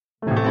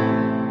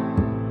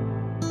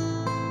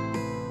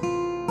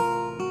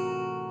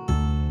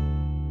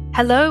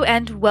Hello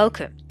and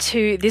welcome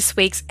to this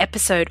week's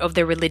episode of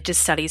the Religious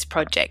Studies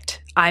Project.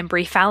 I'm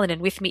Bree Fallon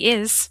and with me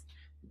is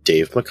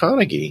Dave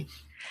McConaughey.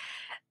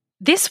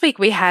 This week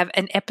we have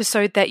an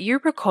episode that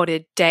you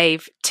recorded,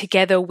 Dave,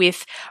 together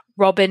with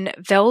Robin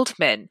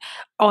Veldman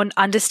on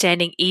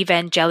understanding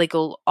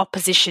evangelical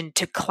opposition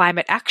to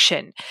climate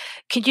action.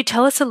 Can you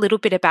tell us a little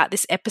bit about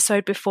this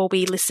episode before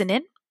we listen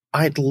in?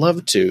 I'd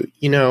love to.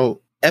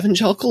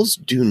 Evangelicals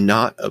do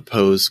not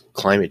oppose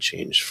climate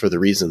change for the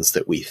reasons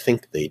that we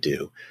think they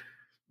do.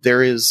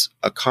 There is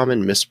a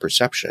common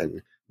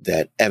misperception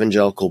that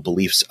evangelical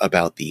beliefs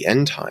about the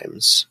end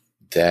times,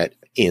 that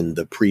in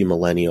the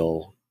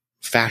premillennial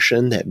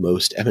fashion that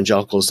most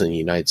evangelicals in the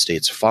United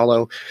States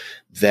follow,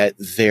 that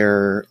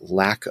their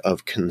lack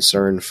of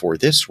concern for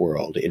this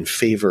world in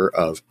favor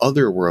of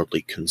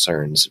otherworldly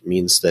concerns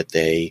means that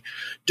they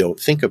don't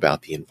think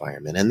about the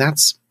environment. And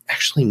that's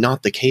actually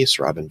not the case,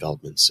 Robin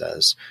Veldman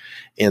says,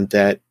 and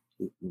that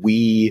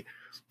we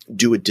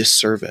do a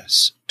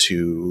disservice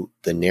to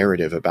the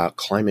narrative about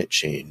climate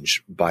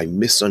change by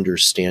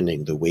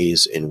misunderstanding the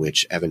ways in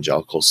which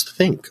evangelicals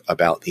think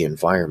about the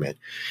environment.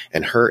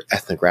 And her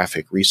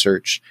ethnographic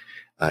research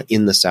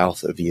in the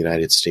South of the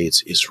United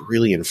States is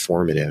really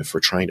informative for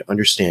trying to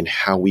understand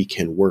how we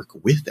can work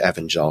with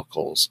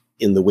evangelicals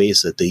in the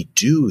ways that they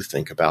do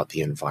think about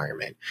the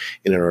environment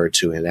in order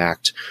to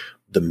enact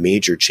the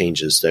major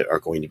changes that are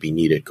going to be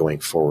needed going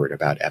forward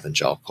about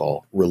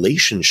evangelical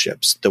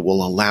relationships that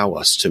will allow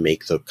us to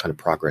make the kind of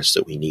progress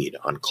that we need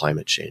on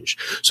climate change.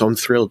 So I'm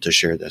thrilled to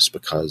share this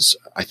because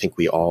I think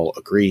we all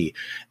agree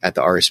at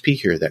the RSP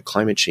here that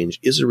climate change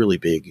is a really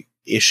big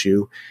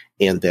issue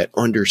and that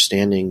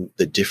understanding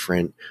the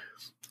different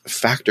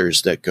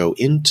factors that go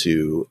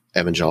into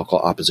evangelical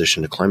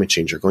opposition to climate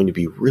change are going to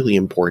be really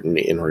important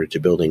in order to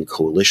building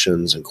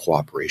coalitions and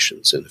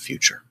cooperations in the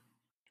future.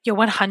 You're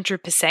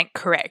 100%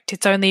 correct.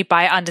 It's only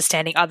by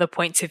understanding other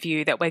points of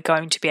view that we're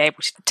going to be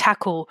able to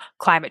tackle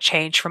climate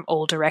change from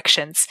all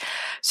directions.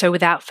 So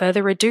without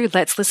further ado,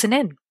 let's listen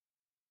in.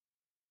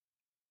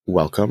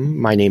 Welcome.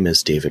 My name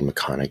is David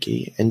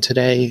McConaughey, and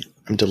today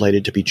I'm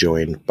delighted to be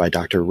joined by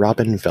Dr.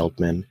 Robin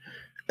Veldman,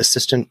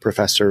 Assistant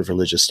Professor of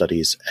Religious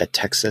Studies at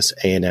Texas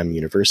A&M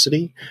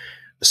University,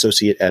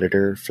 Associate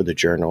Editor for the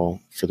Journal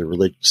for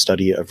the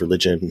Study of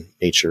Religion,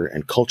 Nature,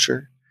 and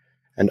Culture,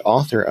 and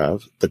author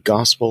of The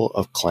Gospel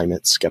of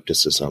Climate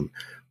Skepticism,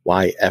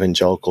 Why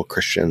Evangelical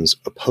Christians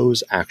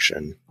Oppose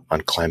Action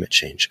on Climate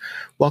Change.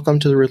 Welcome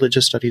to the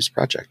Religious Studies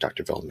Project,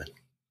 Dr. Veldman.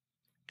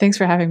 Thanks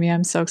for having me.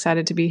 I'm so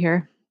excited to be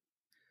here.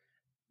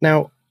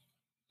 Now,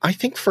 I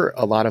think for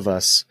a lot of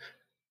us,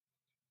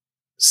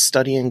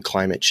 studying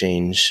climate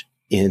change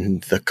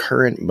in the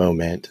current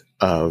moment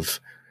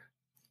of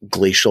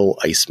glacial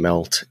ice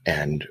melt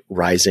and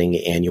rising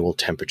annual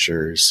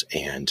temperatures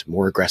and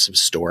more aggressive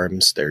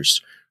storms,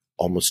 there's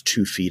almost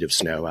 2 feet of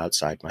snow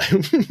outside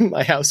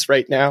my house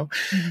right now,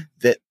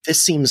 that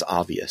this seems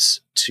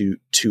obvious to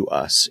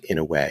us in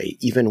a way,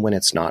 even when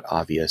it's not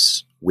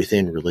obvious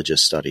within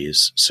religious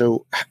studies.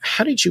 So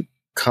how did you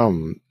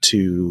come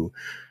to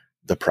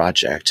the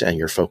project and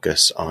your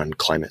focus on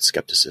climate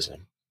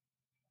skepticism?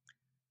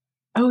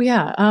 Oh,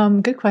 yeah.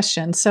 Good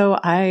question. So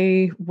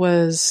my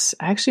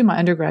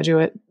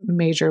undergraduate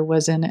major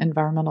was in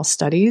environmental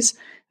studies,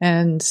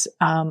 and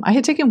I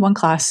had taken one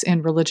class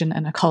in religion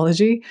and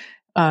ecology.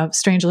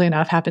 Strangely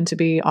enough, happened to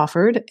be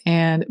offered.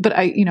 But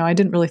I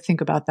didn't really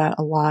think about that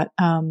a lot.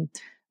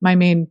 My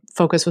main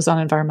focus was on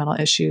environmental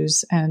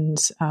issues. And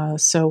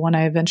so when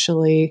I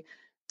eventually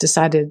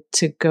decided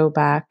to go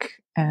back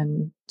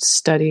and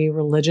study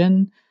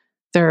religion,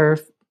 there,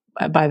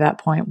 by that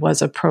point,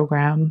 was a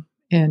program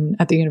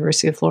at the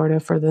University of Florida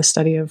for the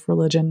study of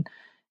religion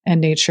and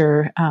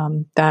nature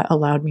that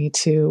allowed me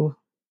to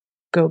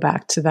go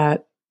back to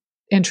that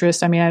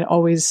interest. I mean, I'd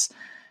always,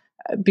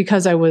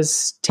 because I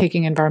was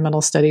taking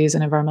environmental studies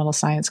and environmental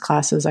science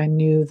classes, I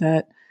knew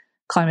that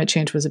climate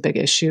change was a big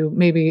issue,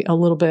 maybe a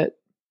little bit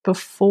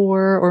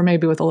before, or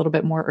maybe with a little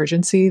bit more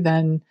urgency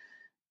than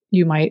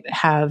you might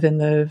have in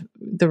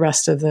the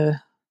rest of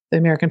the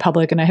American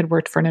public. And I had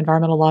worked for an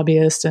environmental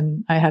lobbyist,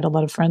 and I had a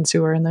lot of friends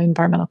who were in the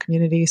environmental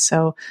community.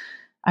 So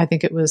I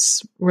think it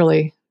was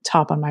really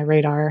top on my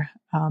radar.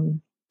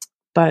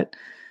 But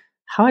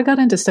how I got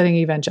into studying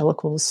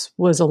evangelicals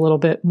was a little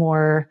bit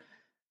more,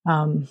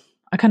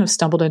 I kind of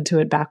stumbled into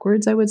it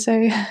backwards, I would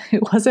say.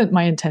 It wasn't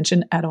my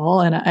intention at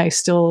all. And I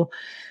still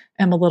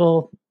am a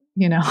little,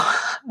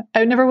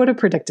 I never would have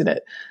predicted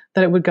it,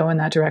 that it would go in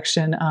that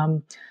direction.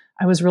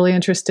 I was really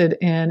interested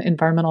in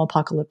environmental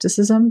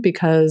apocalypticism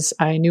because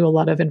I knew a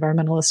lot of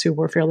environmentalists who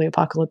were fairly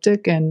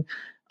apocalyptic, and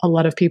a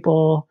lot of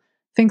people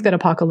think that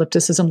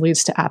apocalypticism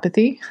leads to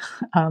apathy,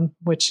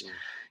 which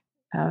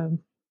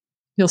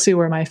you'll see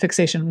where my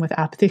fixation with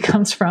apathy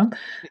comes from.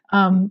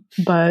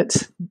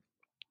 But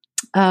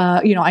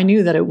I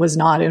knew that it was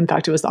not. In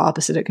fact, it was the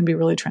opposite. It can be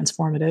really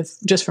transformative,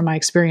 just from my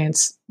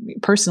experience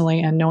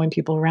personally and knowing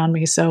people around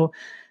me. So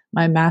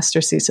my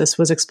master's thesis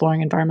was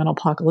exploring environmental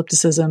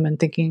apocalypticism and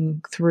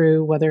thinking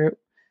through whether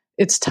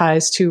its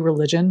ties to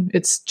religion.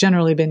 It's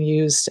generally been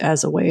used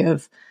as a way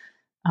of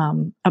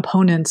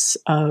opponents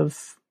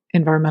of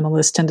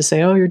environmentalists tend to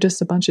say, oh, you're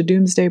just a bunch of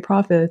doomsday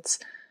prophets.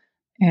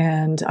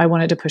 And I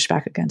wanted to push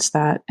back against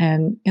that.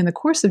 And in the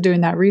course of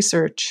doing that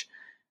research,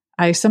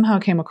 I somehow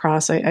came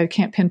across, I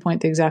can't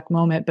pinpoint the exact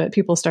moment, but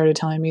people started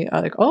telling me,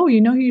 like, oh,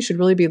 who you should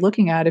really be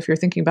looking at if you're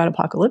thinking about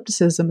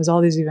apocalypticism is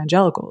all these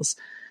evangelicals.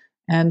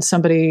 And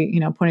somebody,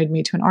 pointed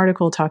me to an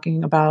article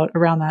talking about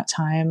around that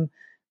time,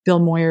 Bill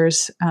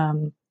Moyers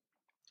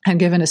had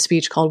given a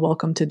speech called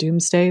Welcome to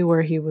Doomsday,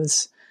 where he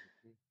was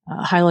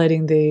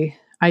highlighting the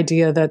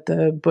idea that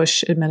the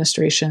Bush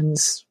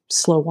administration's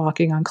slow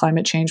walking on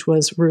climate change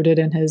was rooted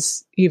in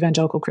his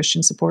evangelical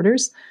Christian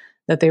supporters,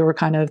 that they were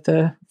kind of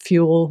the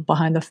fuel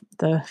behind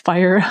the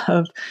fire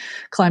of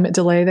climate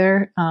delay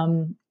there.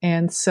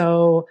 And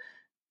so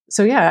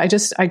yeah,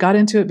 I got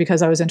into it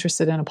because I was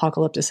interested in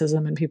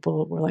apocalypticism, and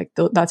people were like,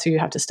 that's who you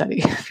have to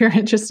study if you're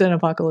interested in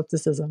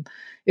apocalypticism.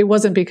 It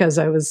wasn't because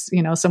I was,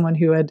 someone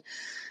who had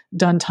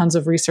done tons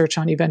of research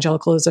on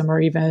evangelicalism or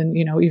even,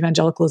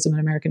 evangelicalism in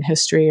American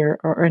history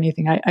or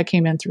anything. I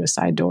came in through a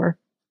side door.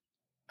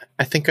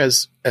 I think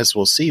as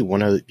we'll see,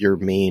 one of your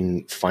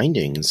main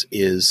findings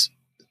is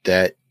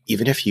that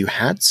even if you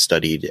had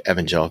studied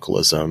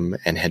evangelicalism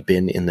and had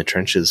been in the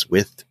trenches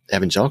with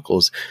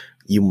evangelicals,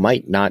 you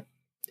might not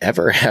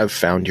ever have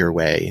found your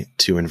way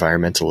to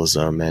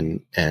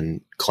environmentalism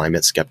and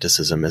climate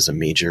skepticism as a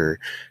major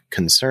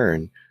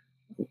concern.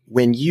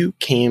 When you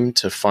came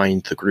to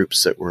find the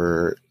groups that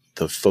were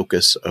the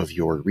focus of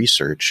your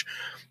research,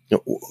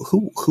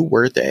 who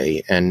were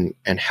they, and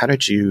how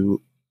did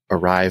you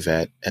arrive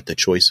at the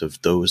choice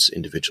of those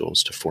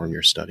individuals to form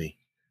your study?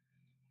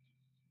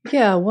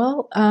 Yeah,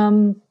 well,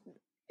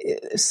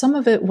 some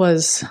of it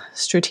was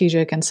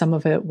strategic and some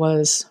of it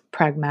was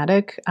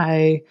pragmatic.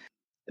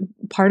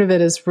 Part of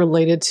it is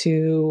related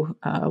to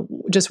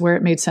just where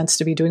it made sense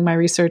to be doing my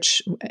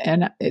research.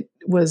 And it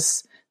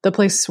was the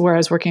place where I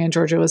was working in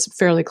Georgia was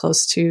fairly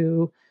close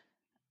to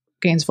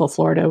Gainesville,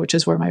 Florida, which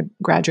is where my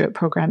graduate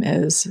program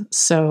is.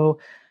 So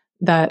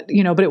that,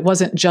 but it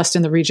wasn't just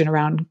in the region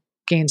around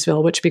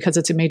Gainesville, which, because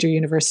it's a major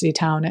university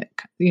town,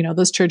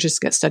 those churches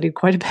get studied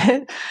quite a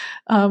bit.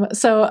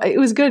 So it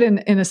was good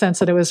in a sense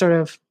that it was sort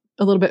of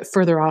a little bit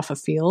further off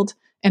afield,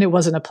 and it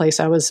wasn't a place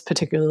I was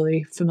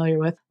particularly familiar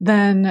with.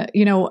 Then,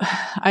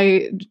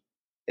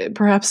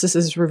 perhaps this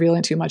is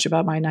revealing too much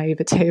about my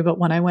naivete, but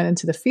when I went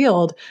into the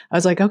field, I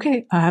was like,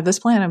 okay, I have this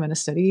plan. I'm going to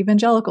study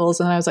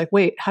evangelicals. And I was like,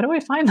 wait, how do I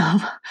find them?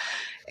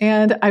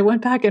 And I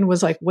went back and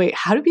was like, wait,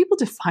 how do people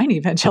define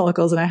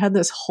evangelicals? And I had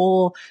this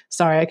whole,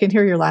 sorry, I can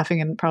hear you're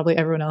laughing, and probably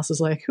everyone else is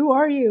like, who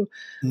are you?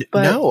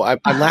 But, no,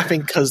 I'm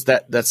laughing because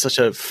that's such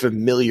a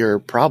familiar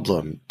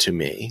problem to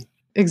me.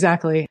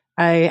 Exactly.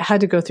 I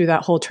had to go through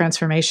that whole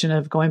transformation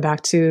of going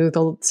back to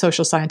the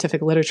social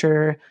scientific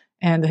literature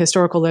and the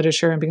historical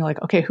literature and being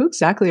like, okay, who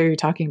exactly are you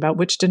talking about?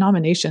 Which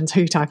denominations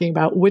are you talking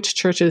about? Which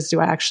churches do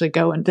I actually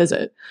go and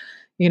visit?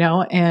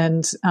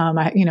 And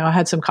I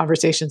had some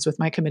conversations with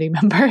my committee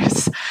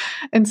members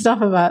and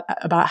stuff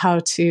about how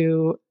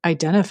to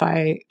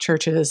identify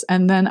churches.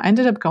 And then I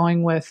ended up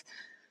going with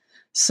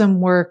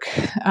some work,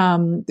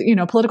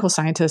 political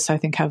scientists, I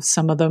think, have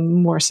some of the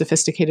more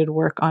sophisticated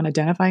work on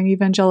identifying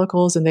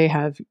evangelicals, and they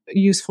have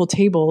useful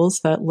tables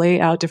that lay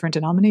out different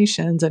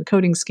denominations and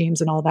coding schemes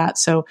and all that.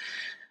 So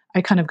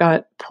I kind of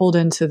got pulled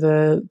into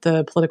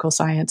the political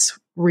science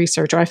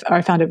research, or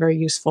I found it very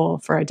useful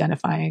for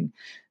identifying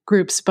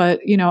groups.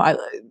 But,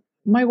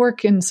 my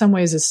work in some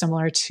ways is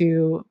similar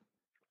to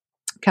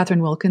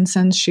Catherine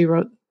Wilkinson's. She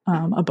wrote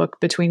a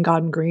book, Between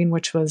God and Green,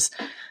 which was,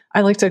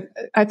 I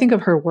think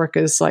of her work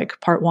as like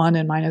part one,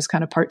 and mine is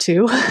kind of part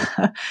two.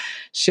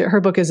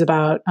 Her book is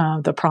about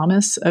the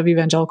promise of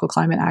evangelical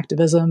climate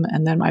activism.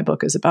 And then my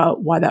book is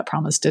about why that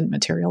promise didn't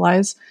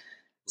materialize.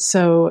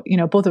 So,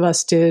 both of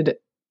us did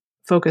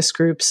focus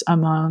groups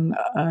among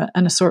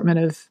an assortment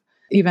of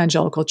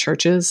evangelical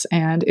churches.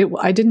 And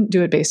I didn't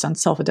do it based on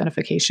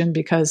self-identification,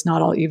 because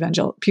not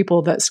all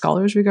people that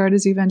scholars regard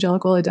as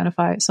evangelical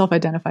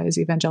self-identify as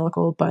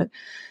evangelical. But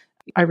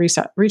I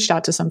reached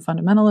out to some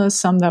fundamentalists,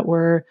 some that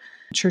were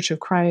Church of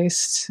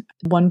Christ,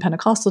 one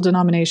Pentecostal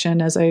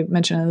denomination. As I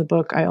mentioned in the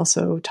book, I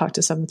also talked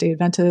to Seventh-day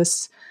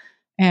Adventists.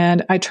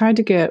 And I tried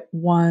to get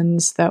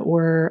ones that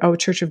were,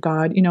 Church of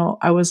God.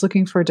 I was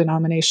looking for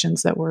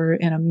denominations that were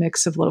in a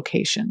mix of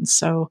locations.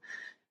 So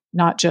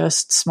not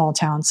just small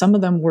town. Some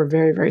of them were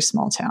very, very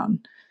small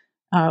town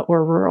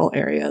or rural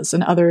areas,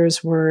 and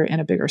others were in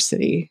a bigger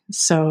city.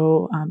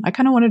 So I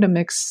kind of wanted to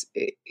mix,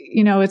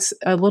 it's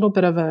a little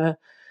bit of a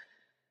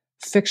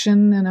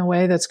fiction in a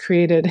way that's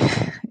created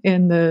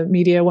in the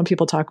media when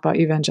people talk about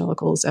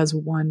evangelicals as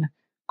one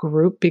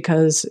group,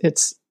 because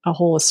it's a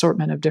whole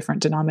assortment of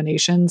different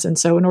denominations. And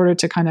so in order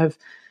to kind of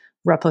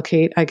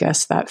replicate, I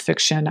guess, that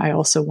fiction, I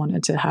also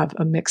wanted to have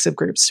a mix of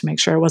groups to make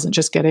sure I wasn't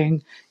just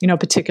getting, a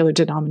particular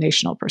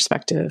denominational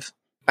perspective.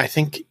 I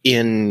think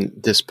in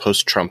this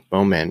post-Trump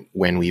moment,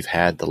 when we've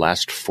had the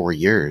last 4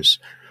 years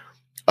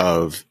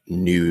of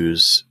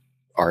news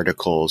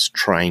articles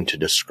trying to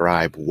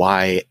describe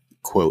why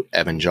quote,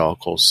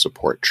 evangelicals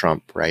support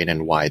Trump, right?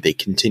 And why they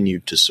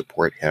continued to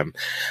support him.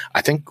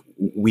 I think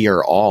we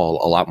are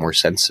all a lot more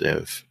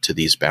sensitive to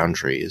these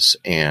boundaries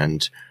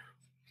and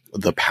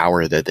the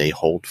power that they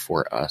hold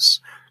for us.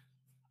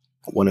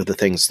 One of the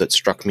things that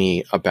struck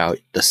me about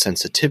the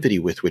sensitivity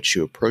with which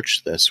you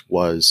approached this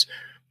was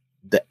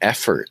the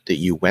effort that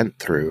you went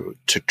through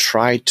to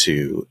try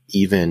to,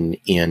 even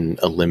in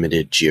a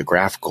limited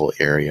geographical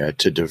area,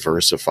 to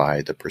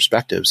diversify the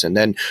perspectives. And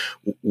then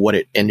what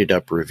it ended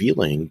up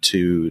revealing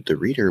to the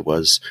reader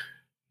was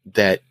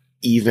that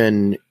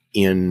even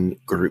in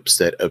groups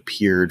that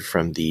appeared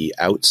from the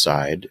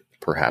outside,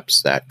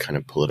 perhaps that kind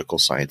of political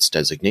science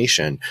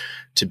designation,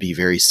 to be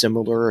very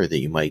similar, or that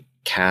you might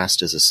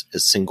cast as a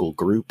single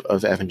group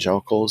of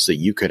evangelicals, that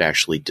you could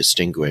actually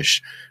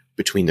distinguish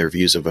between their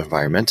views of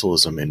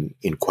environmentalism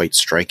in quite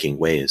striking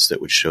ways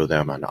that would show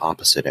them on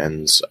opposite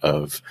ends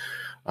of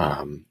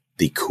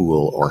the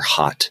cool or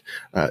hot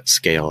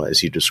scale,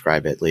 as you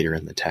describe it later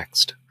in the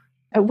text.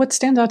 What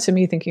stands out to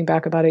me thinking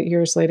back about it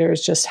years later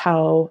is just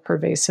how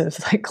pervasive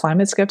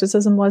climate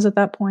skepticism was at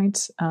that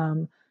point.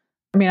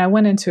 I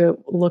went into it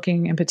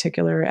looking in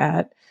particular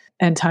at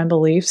end time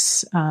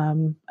beliefs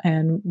and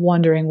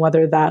wondering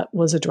whether that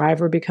was a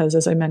driver, because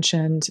as I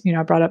mentioned,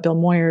 I brought up Bill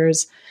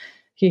Moyers.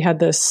 He had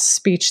this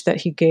speech that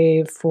he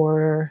gave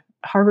for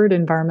Harvard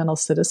Environmental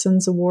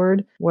Citizens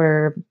Award,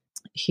 where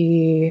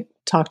he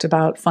talked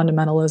about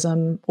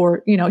fundamentalism,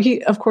 or,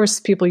 of course,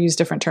 people use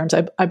different terms.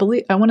 I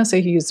want to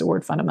say he used the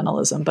word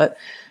fundamentalism, but,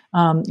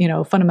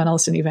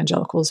 fundamentalists and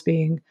evangelicals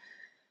being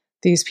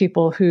these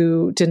people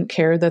who didn't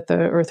care that the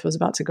earth was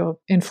about to go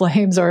in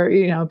flames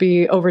or,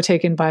 be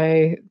overtaken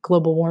by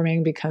global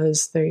warming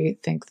because they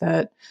think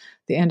that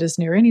the end is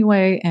near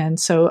anyway. And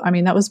so,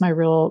 that was my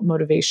real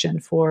motivation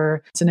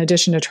for, in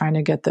addition to trying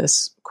to get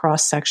this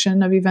cross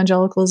section of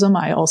evangelicalism,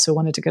 I also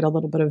wanted to get a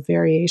little bit of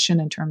variation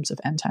in terms of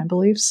end time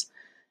beliefs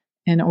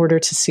in order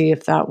to see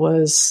if that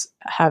was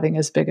having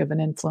as big of an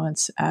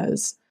influence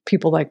as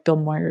people like Bill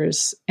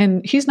Moyers.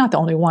 And he's not the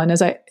only one.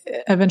 As I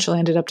eventually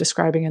ended up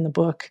describing in the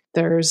book,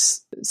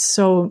 there's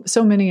so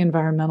many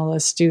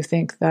environmentalists do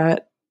think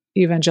that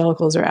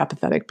evangelicals are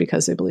apathetic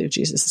because they believe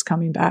Jesus is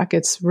coming back.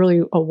 It's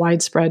really a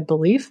widespread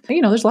belief.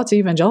 There's lots of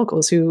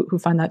evangelicals who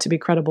find that to be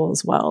credible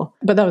as well.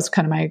 But that was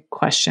kind of my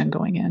question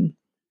going in.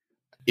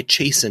 It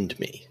chastened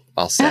me,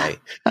 I'll say,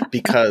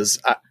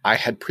 because I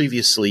had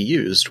previously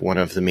used one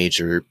of the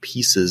major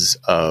pieces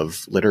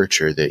of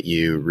literature that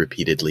you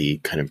repeatedly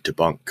kind of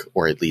debunk,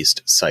 or at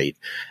least cite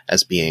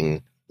as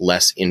being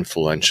less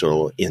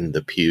influential in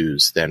the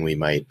pews than we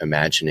might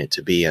imagine it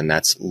to be. And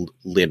that's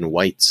Lynn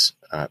White's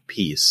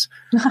piece.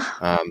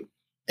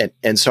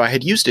 And so I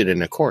had used it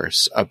in a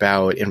course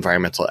about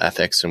environmental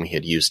ethics, and we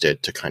had used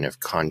it to kind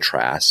of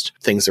contrast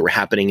things that were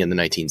happening in the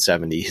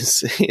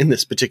 1970s in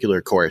this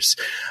particular course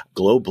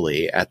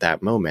globally at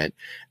that moment.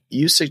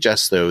 You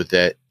suggest, though,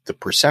 that the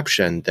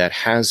perception that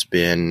has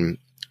been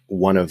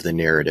one of the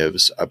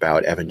narratives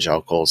about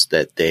evangelicals,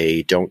 that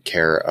they don't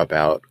care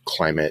about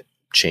climate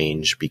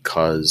change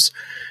because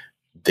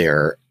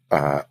their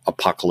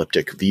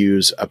apocalyptic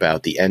views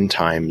about the end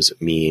times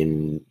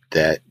mean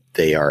that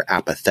they are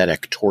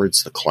apathetic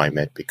towards the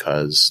climate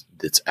because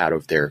it's out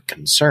of their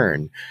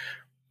concern.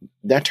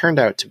 That turned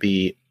out to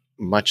be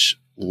much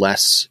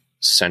less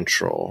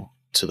central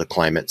to the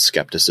climate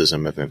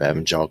skepticism of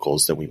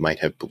evangelicals than we might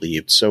have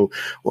believed. So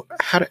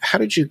how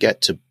did you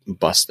get to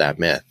bust that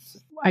myth?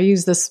 I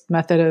use this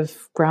method of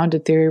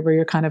grounded theory where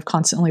you're kind of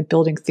constantly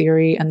building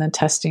theory and then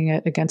testing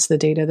it against the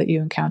data that you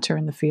encounter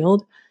in the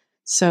field.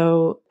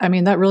 So,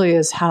 that really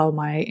is how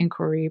my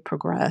inquiry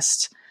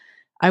progressed.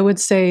 I would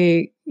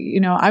say,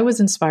 I was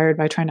inspired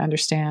by trying to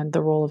understand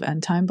the role of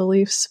end time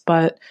beliefs,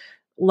 but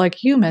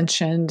like you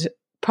mentioned,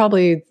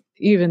 probably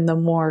even the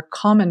more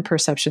common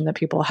perception that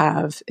people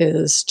have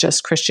is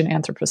just Christian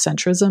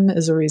anthropocentrism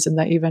is a reason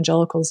that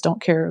evangelicals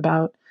don't care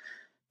about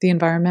the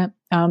environment.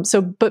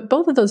 But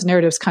both of those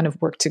narratives kind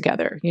of work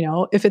together.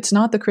 If it's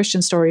not the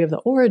Christian story of the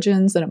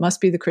origins, then it must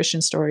be the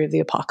Christian story of the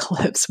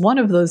apocalypse. One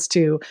of those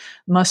two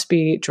must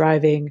be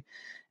driving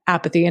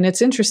apathy. And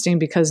it's interesting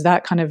because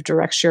that kind of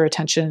directs your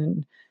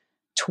attention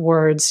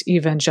towards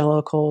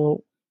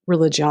evangelical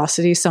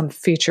religiosity, some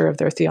feature of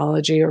their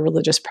theology or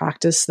religious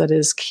practice that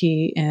is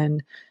key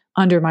in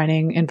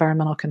undermining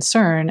environmental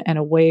concern, and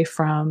away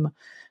from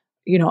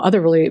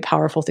other really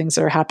powerful things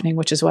that are happening,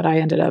 which is what I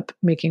ended up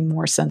making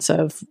more sense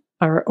of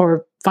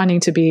or finding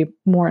to be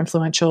more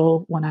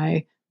influential when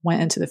I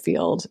went into the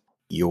field.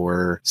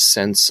 Your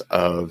sense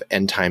of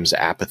end times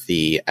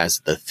apathy as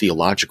the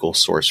theological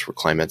source for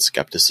climate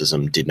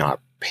skepticism did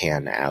not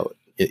pan out.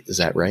 Is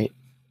that right?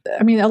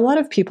 A lot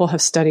of people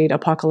have studied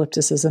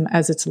apocalypticism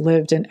as it's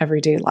lived in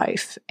everyday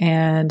life,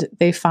 and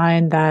they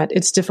find that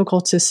it's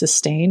difficult to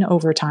sustain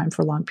over time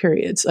for long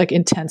periods, like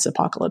intense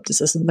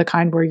apocalypticism, the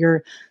kind where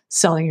you're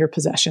selling your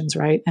possessions,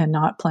 right, and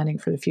not planning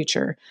for the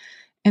future.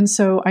 And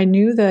so I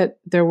knew that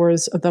there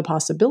was the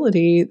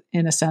possibility,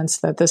 in a sense,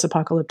 that this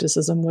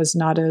apocalypticism was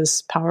not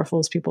as powerful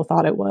as people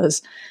thought it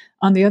was.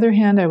 On the other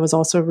hand, I was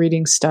also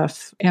reading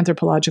stuff,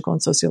 anthropological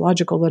and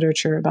sociological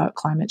literature about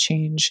climate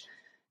change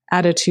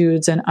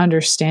attitudes, and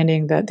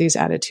understanding that these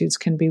attitudes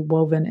can be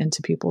woven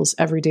into people's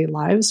everyday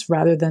lives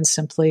rather than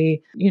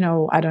simply,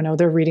 I don't know,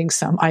 they're reading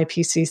some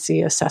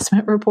IPCC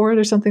assessment report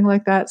or something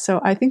like that. So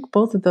I think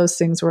both of those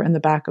things were in the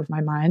back of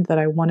my mind, that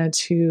I wanted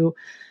to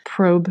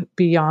probe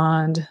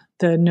beyond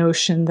the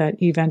notion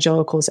that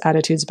evangelicals'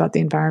 attitudes about the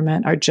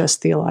environment are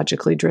just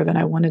theologically driven.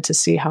 I wanted to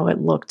see how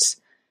it looked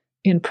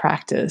in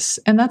practice.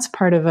 And that's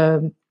part of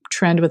a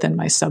trend within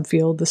my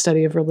subfield, the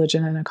study of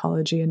religion and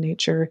ecology and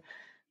nature,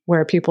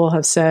 where people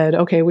have said,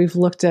 okay, we've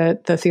looked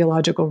at the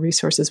theological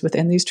resources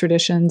within these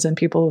traditions, and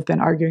people have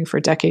been arguing for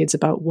decades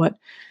about what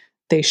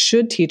they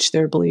should teach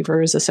their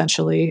believers,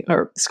 essentially,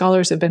 or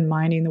scholars have been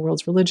mining the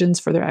world's religions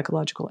for their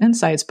ecological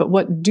insights, but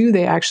what do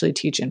they actually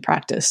teach in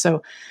practice?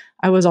 So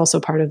I was also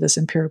part of this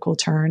empirical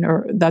turn,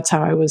 or that's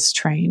how I was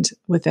trained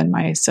within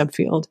my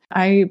subfield.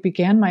 I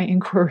began my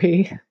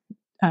inquiry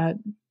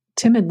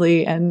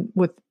timidly and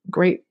with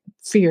great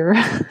fear,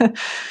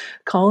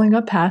 calling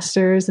up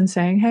pastors and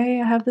saying,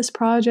 hey, I have this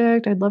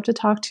project. I'd love to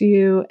talk to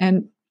you.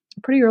 And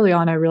pretty early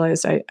on, I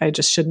realized I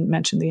just shouldn't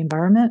mention the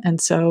environment.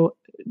 And so,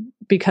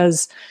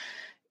 because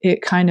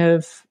it kind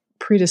of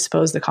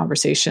predisposed the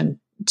conversation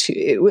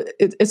to,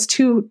 it's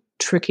too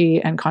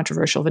tricky and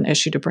controversial of an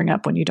issue to bring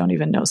up when you don't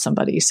even know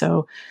somebody.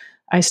 So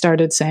I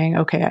started saying,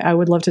 okay, I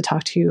would love to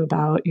talk to you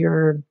about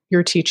your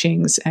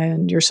teachings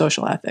and your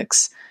social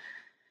ethics.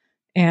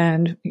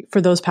 And for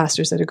those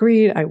pastors that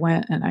agreed, I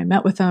went and I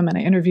met with them and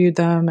I interviewed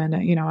them, and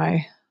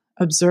I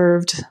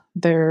observed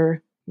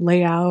their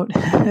layout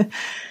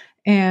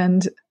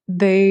and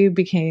they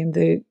became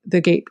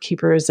the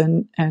gatekeepers,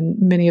 and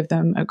many of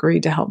them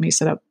agreed to help me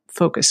set up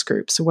focus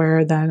groups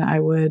where then I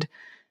would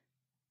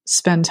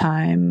spend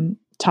time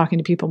talking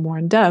to people more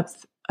in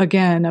depth,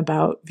 again,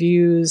 about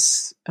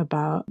views,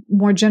 about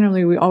more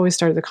generally, we always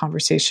started the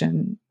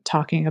conversation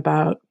talking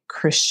about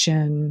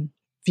Christian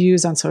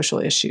views on social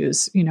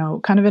issues,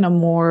 kind of in a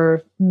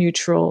more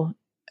neutral,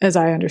 as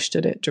I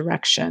understood it,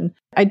 direction.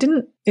 I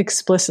didn't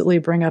explicitly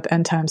bring up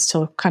end times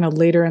till kind of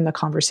later in the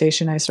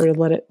conversation. I sort of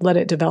let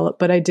it develop,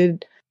 but I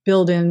did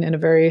build in a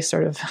very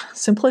sort of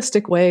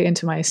simplistic way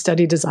into my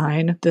study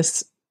design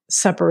this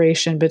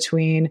separation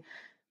between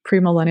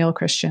premillennial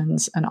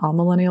Christians and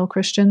amillennial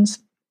Christians.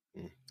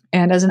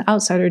 And as an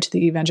outsider to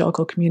the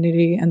evangelical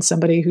community and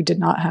somebody who did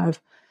not have,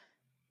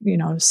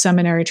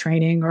 seminary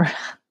training or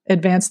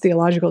advanced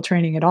theological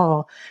training at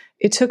all,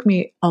 it took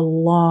me a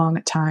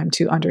long time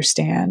to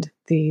understand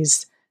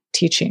these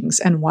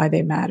teachings and why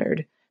they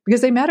mattered.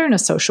 Because they matter in a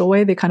social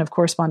way. They kind of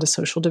correspond to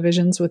social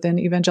divisions within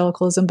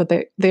evangelicalism, but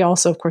they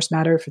also, of course,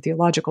 matter for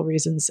theological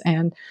reasons.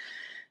 And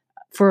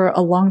for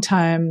a long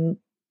time,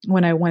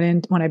 when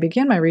I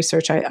began my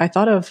research, I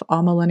thought of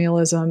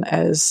amillennialism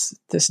as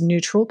this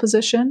neutral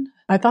position.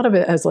 I thought of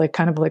it as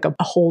kind of like a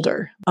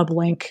holder, a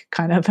blank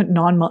kind of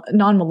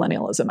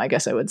non-millennialism, I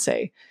guess I would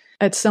say.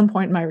 At some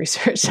point in my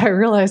research, I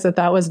realized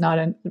that was not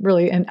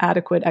really an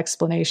adequate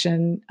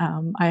explanation.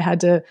 I had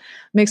to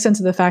make sense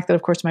of the fact that,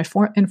 of course, my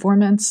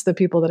informants, the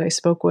people that I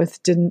spoke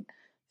with, didn't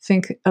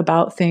think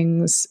about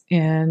things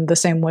in the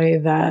same way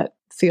that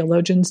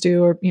theologians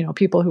do, or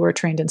people who are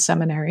trained in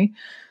seminary.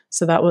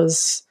 So that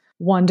was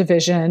one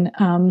division.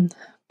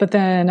 But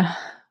then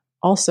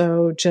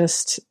also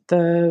just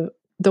the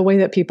way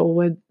that people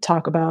would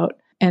talk about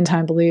end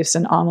time beliefs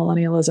and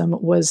amillennialism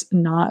was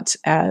not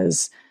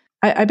as,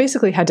 I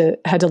basically had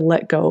to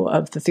let go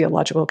of the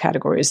theological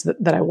categories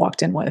that I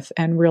walked in with,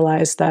 and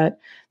realize that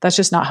that's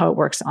just not how it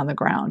works on the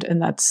ground.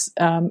 And that's,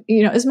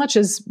 as much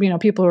as,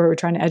 people who are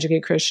trying to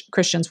educate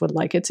Christians would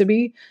like it to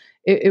be,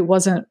 it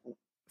wasn't,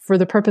 for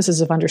the purposes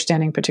of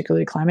understanding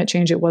particularly climate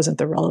change, it wasn't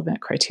the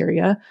relevant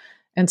criteria.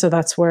 And so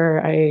that's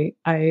where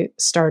I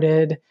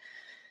started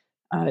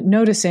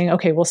noticing,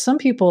 okay, well, some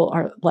people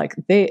are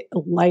they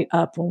light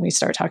up when we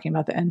start talking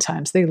about the end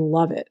times. They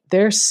love it.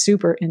 They're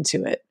super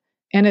into it.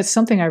 And it's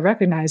something I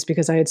recognized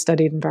because I had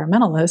studied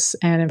environmentalists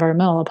and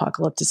environmental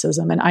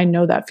apocalypticism. And I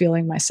know that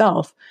feeling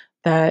myself,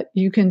 that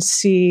you can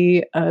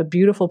see a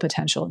beautiful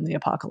potential in the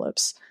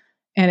apocalypse.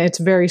 And it's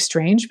very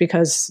strange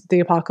because the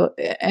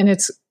apocalypse, and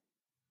it's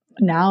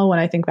now when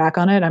I think back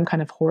on it, I'm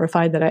kind of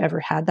horrified that I ever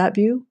had that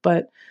view.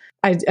 But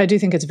I do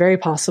think it's very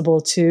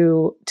possible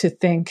to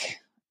think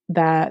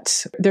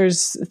that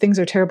things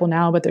are terrible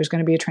now, but there's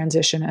going to be a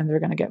transition and they're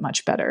going to get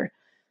much better.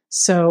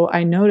 So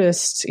I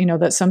noticed,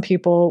 that some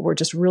people were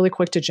just really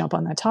quick to jump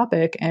on that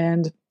topic,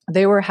 and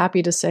they were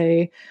happy to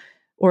say,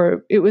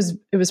 or it was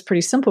pretty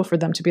simple for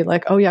them to be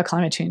like, oh yeah,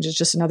 climate change is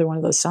just another one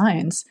of those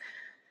signs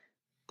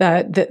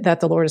that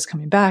the Lord is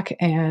coming back,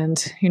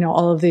 and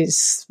all of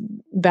these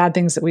bad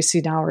things that we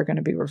see now are going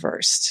to be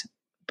reversed.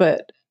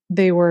 But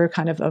they were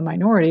kind of a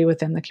minority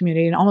within the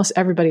community, and almost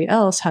everybody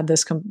else had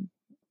this.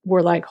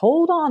 Were like,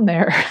 hold on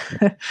there.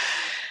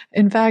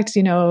 In fact,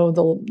 we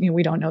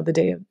don't know the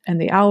day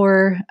and the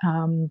hour.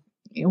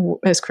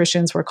 as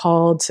Christians, we're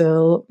called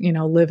to,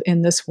 live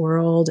in this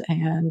world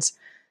and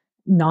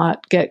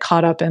not get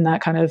caught up in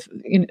that kind of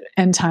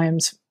end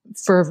times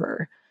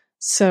fervor.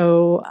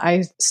 So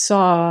I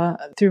saw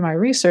through my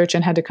research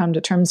and had to come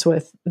to terms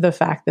with the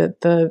fact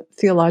that the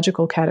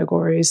theological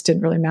categories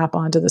didn't really map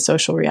onto the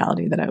social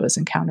reality that I was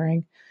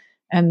encountering.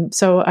 And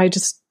so I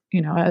just,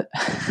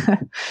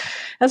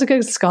 as a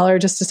good scholar,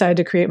 just decided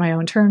to create my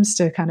own terms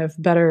to kind of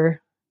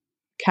better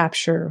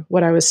capture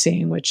what I was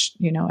seeing, which,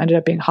 ended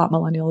up being hot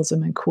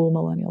millennialism and cool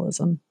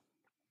millennialism.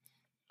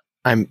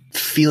 I'm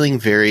feeling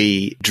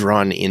very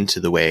drawn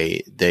into the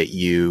way that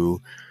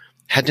you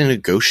had to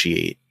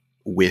negotiate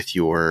with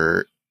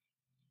your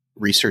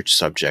research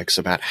subjects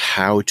about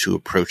how to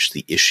approach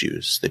the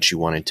issues that you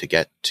wanted to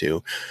get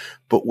to.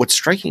 But what's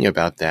striking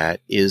about that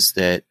is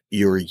that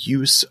your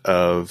use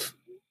of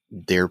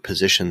their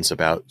positions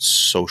about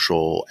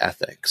social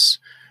ethics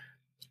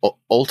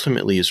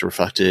ultimately is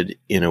reflected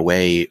in a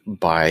way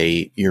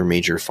by your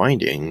major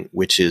finding,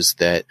 which is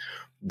that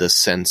the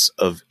sense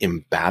of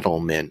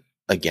embattlement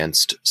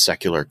against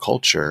secular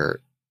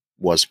culture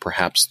was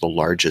perhaps the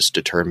largest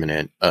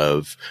determinant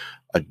of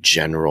a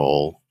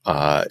general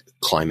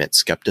climate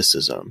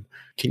skepticism.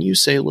 Can you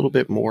say a little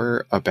bit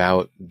more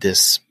about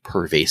this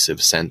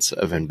pervasive sense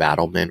of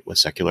embattlement with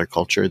secular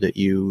culture that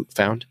you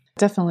found?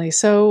 Definitely.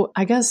 So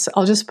I guess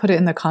I'll just put it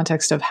in the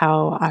context of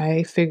how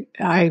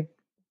I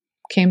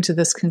came to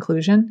this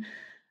conclusion.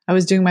 I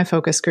was doing my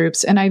focus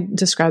groups, and I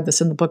described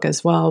this in the book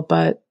as well,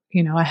 but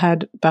I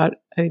had about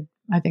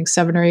I think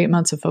 7 or 8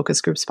 months of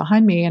focus groups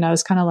behind me. And I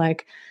was kind of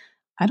like,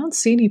 I don't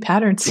see any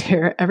patterns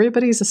here.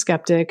 Everybody's a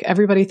skeptic.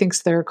 Everybody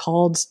thinks they're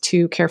called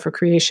to care for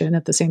creation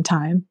at the same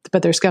time,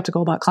 but they're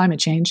skeptical about climate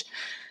change.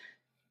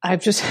 I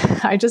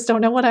just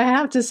don't know what I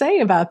have to say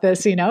about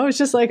this. It's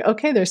just like,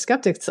 okay, they're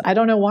skeptics. I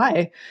don't know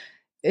why.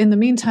 In the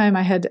meantime,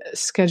 I had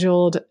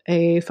scheduled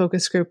a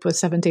focus group with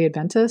Seventh-day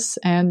Adventists,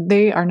 and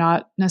they are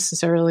not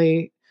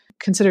necessarily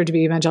considered to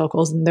be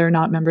evangelicals, and they're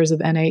not members of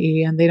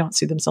NAE, and they don't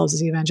see themselves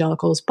as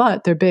evangelicals,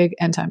 but they're big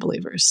end time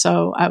believers.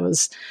 So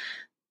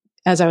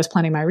as I was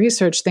planning my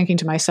research, thinking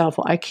to myself,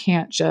 well, I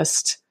can't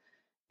just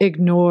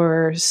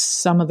ignore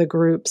some of the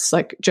groups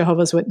like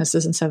Jehovah's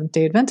Witnesses and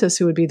Seventh-day Adventists,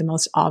 who would be the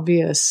most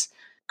obvious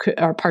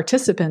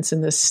participants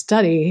in this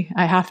study.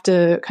 I have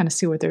to kind of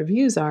see what their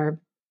views are.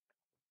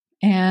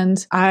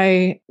 And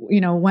I,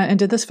 went and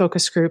did this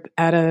focus group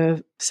at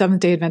a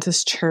Seventh-day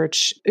Adventist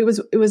church. It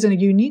was a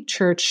unique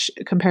church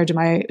compared to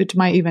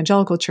my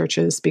evangelical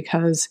churches,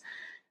 because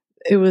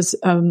it was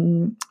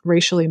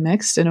racially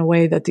mixed in a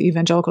way that the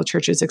evangelical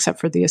churches, except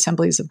for the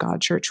Assemblies of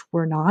God Church,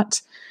 were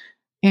not.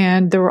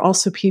 And there were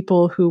also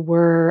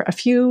a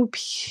few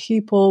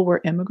people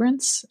were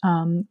immigrants.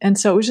 And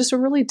so it was just a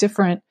really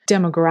different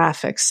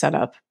demographic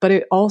setup, but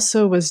it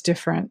also was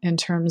different in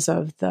terms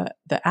of the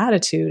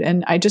attitude.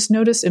 And I just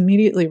noticed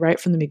immediately right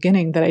from the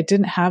beginning that I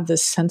didn't have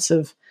this sense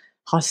of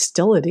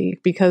hostility,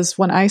 because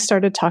when I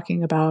started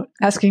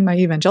asking my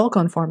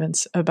evangelical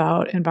informants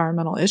about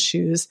environmental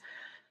issues,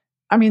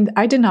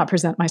 I did not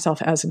present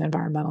myself as an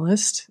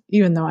environmentalist,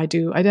 even though I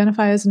do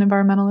identify as an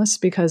environmentalist,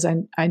 because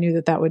I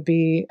knew that would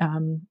be,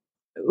 it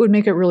would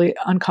make it a really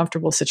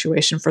uncomfortable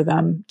situation for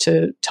them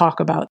to talk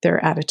about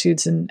their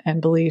attitudes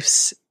and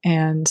beliefs.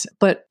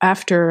 But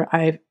after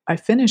I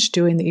finished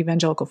doing the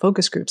evangelical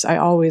focus groups, I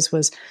always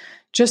was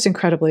just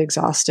incredibly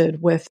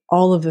exhausted with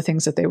all of the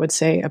things that they would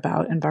say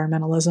about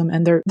environmentalism,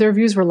 and their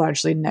views were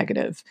largely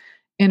negative,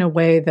 in a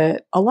way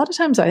that a lot of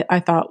times I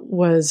thought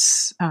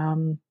was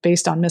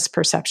based on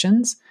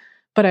misperceptions.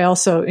 But I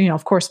also,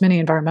 of course,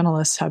 many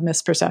environmentalists have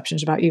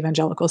misperceptions about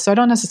evangelicals, so I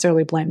don't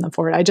necessarily blame them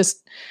for it. I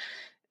just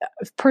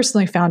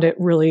personally found it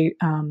really,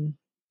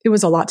 it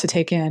was a lot to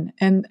take in.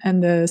 And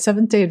the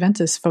Seventh-day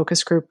Adventist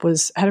focus group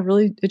had a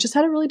really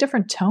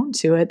different tone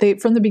to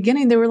it. From the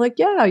beginning, they were like,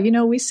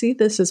 yeah, we see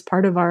this as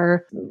part of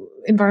our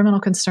environmental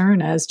concern,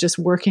 as just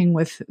working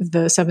with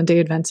the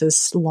Seventh-day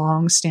Adventists'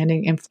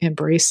 long-standing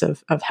embrace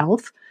of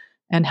health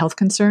and health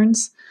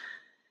concerns.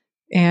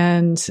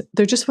 And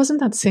there just wasn't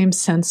that same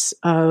sense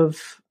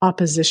of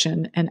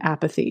opposition and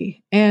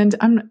apathy. And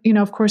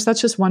of course,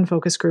 that's just one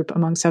focus group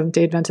among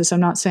Seventh-day Adventists.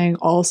 I'm not saying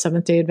all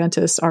Seventh-day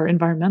Adventists are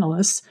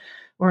environmentalists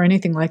or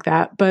anything like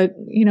that. But,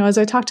 as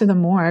I talked to them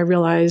more, I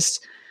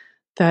realized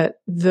that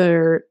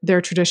their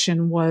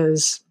tradition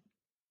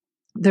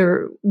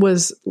there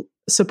was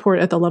support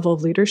at the level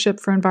of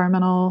leadership for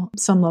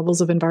some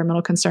levels of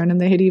environmental concern.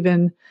 And they had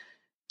even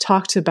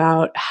talked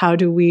about how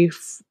do we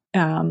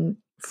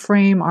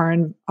frame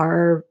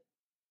our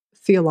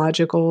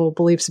theological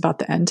beliefs about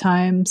the end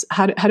times.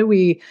 How do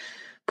we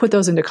put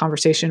those into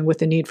conversation with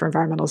the need for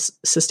environmental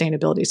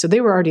sustainability? So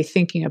they were already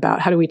thinking about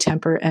how do we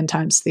temper end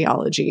times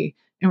theology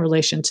in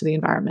relation to the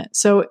environment.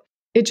 So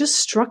it just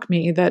struck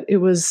me that it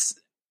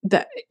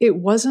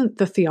wasn't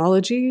the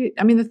theology.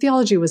 The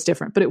theology was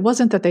different, but it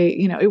wasn't that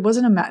it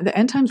wasn't the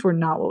end times were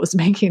not what was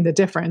making the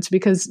difference,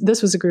 because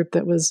this was a group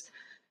that was,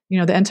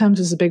 the end times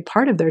was a big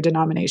part of their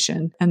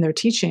denomination and their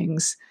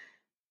teachings.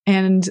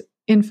 And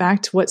in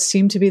fact, what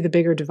seemed to be the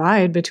bigger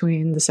divide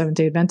between the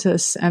Seventh-day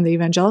Adventists and the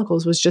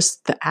Evangelicals was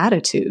just the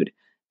attitude.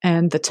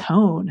 and the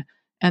tone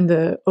and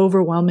the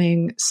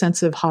overwhelming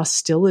sense of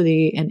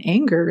hostility and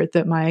anger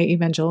that my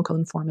evangelical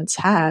informants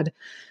had.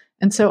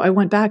 And so I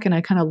went back and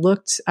I kind of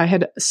looked. I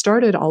had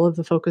started all of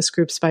the focus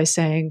groups by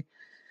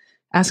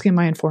asking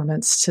my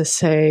informants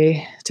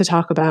to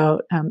talk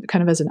about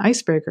kind of as an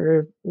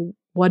icebreaker,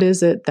 what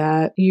is it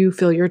that you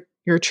feel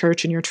your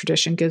church and your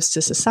tradition gives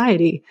to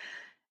society?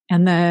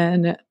 And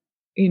then,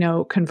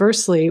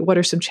 conversely, what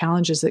are some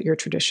challenges that your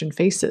tradition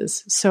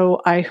faces?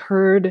 So I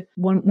heard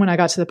when I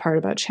got to the part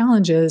about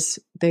challenges,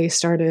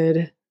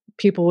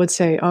 people would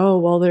say, oh,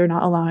 well, they're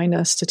not allowing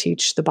us to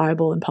teach the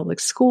Bible in public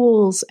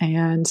schools,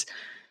 and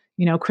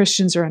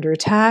Christians are under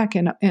attack,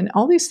 and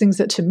all these things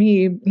that to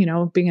me,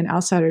 being an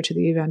outsider to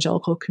the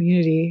evangelical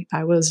community,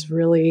 I was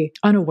really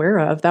unaware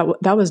of.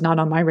 That was not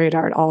on my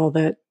radar at all,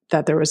 that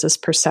there was this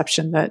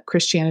perception that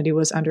Christianity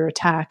was under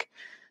attack.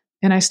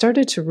 And I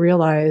started to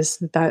realize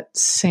that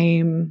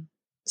same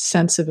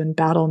sense of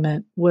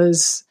embattlement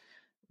was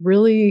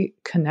really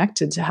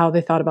connected to how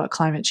they thought about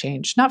climate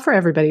change. Not for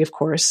everybody, of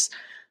course,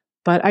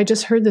 but I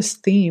just heard this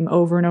theme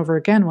over and over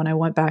again when I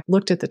went back,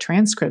 looked at the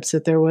transcripts,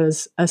 that there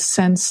was a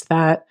sense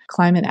that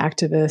climate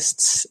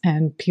activists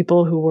and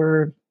people who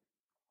were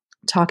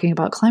talking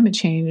about climate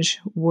change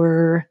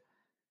were,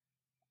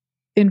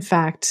 in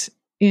fact,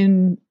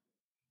 in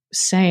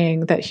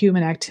saying that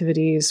human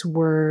activities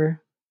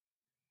were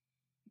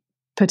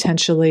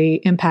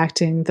potentially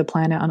impacting the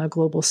planet on a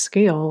global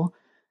scale,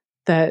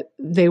 that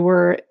they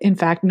were, in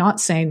fact,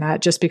 not saying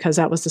that just because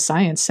that was the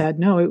science said.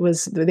 No,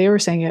 they were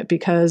saying it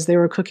because they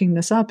were cooking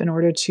this up in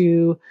order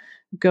to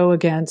go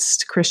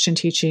against Christian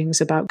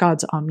teachings about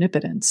God's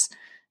omnipotence.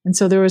 And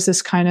so there was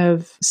this kind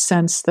of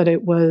sense that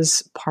it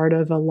was part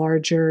of a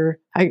larger,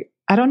 I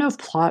don't know if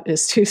plot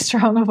is too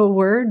strong of a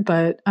word,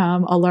 but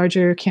a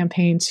larger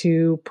campaign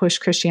to push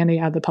Christianity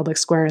out of the public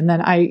square. And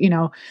then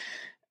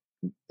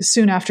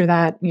soon after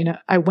that,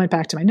 I went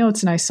back to my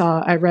notes and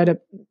I read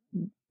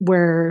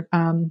where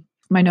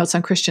my notes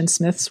on Christian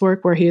Smith's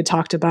work, where he had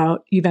talked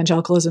about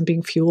evangelicalism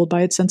being fueled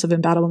by its sense of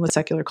embattlement with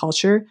secular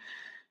culture.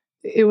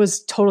 It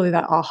was totally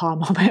that aha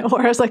moment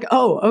where I was like,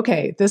 oh,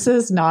 okay, this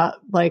is not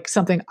like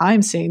something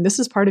I'm seeing. This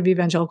is part of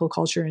evangelical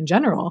culture in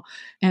general.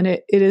 And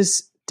it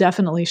is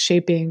definitely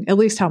shaping at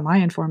least how my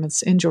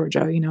informants in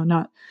Georgia,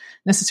 not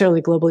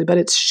necessarily globally, but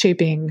it's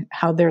shaping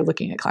how they're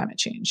looking at climate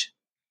change.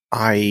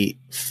 I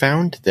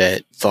found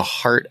that the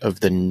heart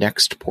of the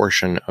next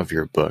portion of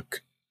your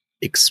book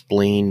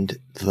explained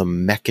the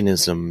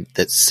mechanism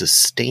that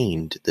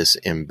sustained this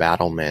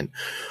embattlement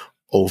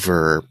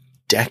over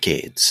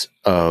decades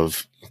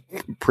of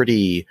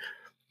pretty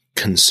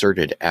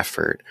concerted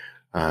effort,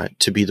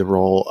 to be the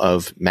role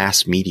of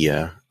mass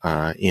media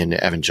in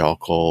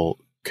evangelical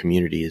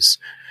communities.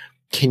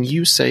 Can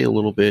you say a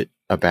little bit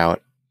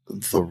about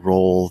the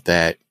role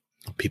that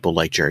people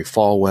like Jerry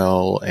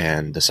Falwell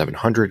and the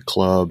 700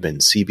 Club and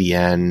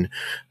CBN,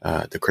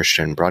 the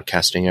Christian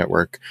Broadcasting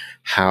Network,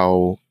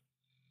 how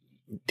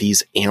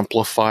these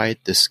amplified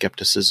this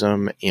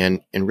skepticism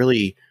and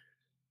really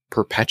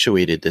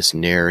perpetuated this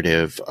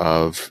narrative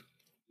of,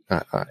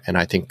 and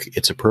I think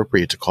it's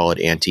appropriate to call it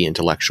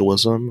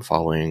anti-intellectualism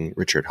following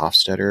Richard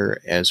Hofstadter,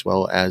 as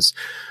well as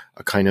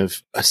a kind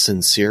of a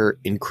sincere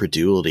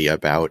incredulity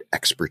about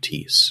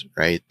expertise,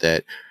 right?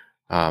 That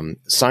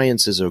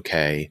science is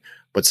okay,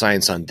 but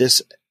science on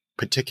this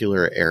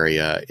particular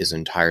area is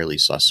entirely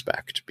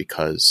suspect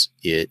because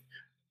it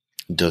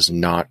does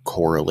not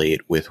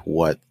correlate with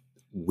what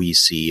we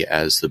see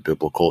as the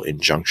biblical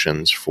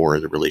injunctions for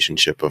the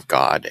relationship of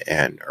God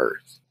and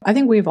earth. I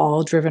think we've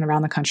all driven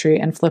around the country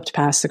and flipped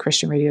past the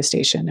Christian radio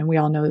station, and we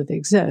all know that they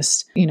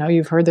exist.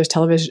 You've heard there's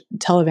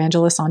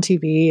televangelists on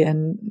TV,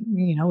 and,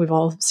 we've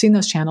all seen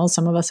those channels.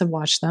 Some of us have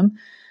watched them.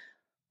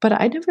 But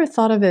I never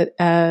thought of it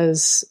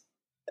as,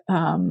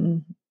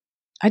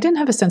 I didn't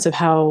have a sense of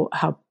how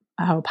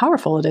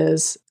powerful it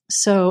is.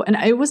 So, and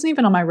it wasn't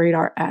even on my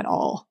radar at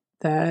all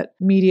that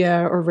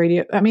media or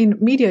radio,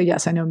 media,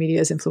 yes, I know media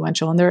is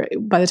influential.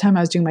 And by the time I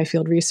was doing my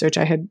field research,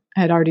 I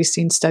had already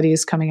seen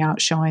studies coming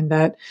out showing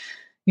that,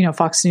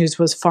 Fox News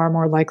was far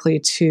more likely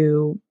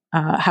to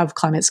have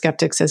climate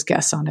skeptics as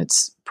guests on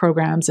its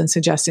programs, and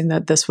suggesting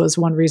that this was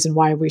one reason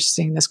why we're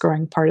seeing this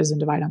growing partisan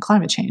divide on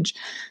climate change.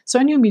 So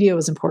I knew media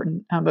was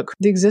important, but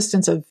the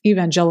existence of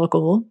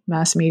evangelical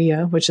mass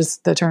media, which is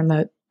the term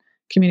that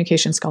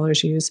communication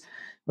scholars use,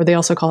 or they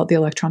also call it the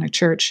electronic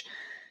church,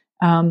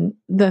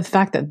 the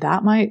fact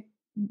that might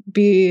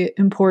be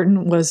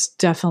important was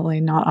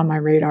definitely not on my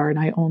radar, and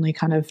I only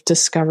kind of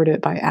discovered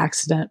it by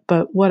accident.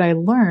 But what I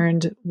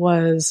learned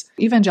was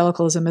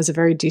evangelicalism is a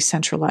very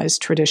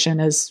decentralized tradition,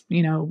 as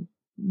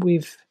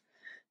we've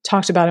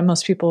talked about it.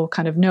 Most people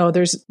kind of know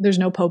there's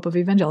no pope of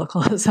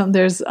evangelicalism.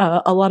 There's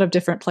a lot of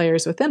different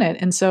players within it,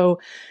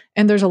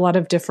 and there's a lot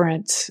of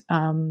different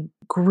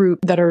group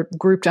that are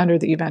grouped under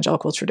the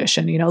evangelical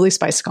tradition. At least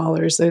by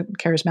scholars, the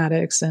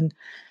charismatics and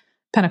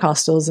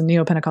Pentecostals and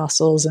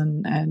neo-Pentecostals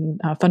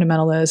and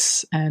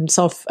fundamentalists and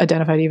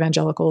self-identified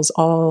evangelicals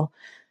all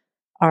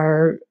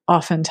are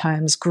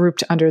oftentimes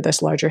grouped under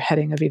this larger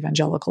heading of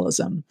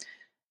evangelicalism.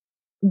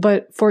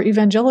 But for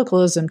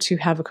evangelicalism to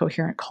have a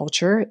coherent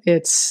culture,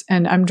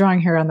 and I'm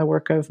drawing here on the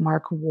work of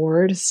Mark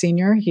Ward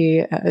Sr. He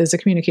is a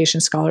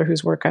communication scholar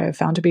whose work I have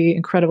found to be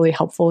incredibly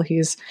helpful.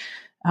 He's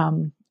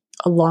someone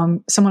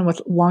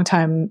with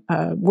long-time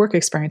work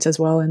experience as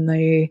well in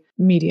the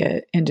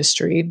media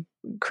industry.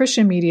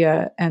 Christian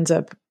media ends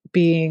up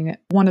being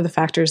one of the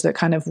factors that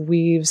kind of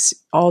weaves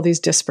all these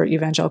disparate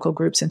evangelical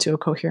groups into a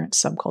coherent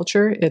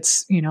subculture.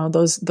 It's,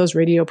 those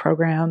radio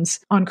programs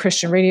on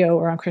Christian radio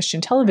or on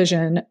Christian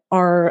television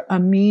are a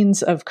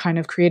means of kind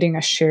of creating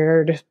a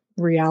shared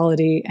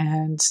reality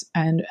and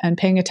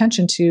paying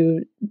attention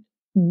to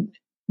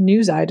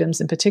news items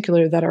in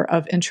particular that are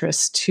of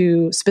interest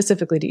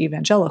specifically to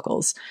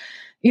evangelicals.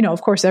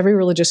 Of course, every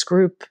religious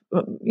group,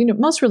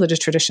 most religious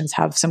traditions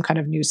have some kind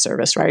of news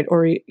service, right?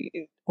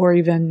 Or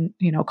even,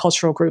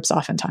 cultural groups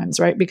oftentimes,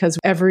 right? Because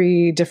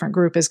every different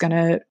group is going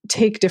to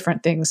take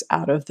different things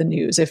out of the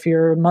news. If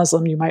you're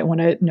Muslim, you might want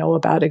to know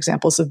about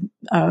examples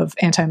of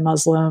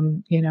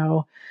anti-Muslim,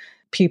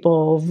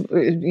 people,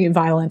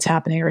 violence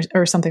happening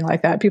or something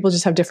like that. People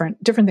just have different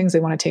things they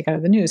want to take out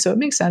of the news. So it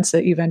makes sense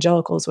that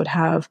evangelicals would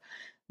have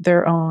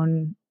their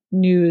own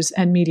news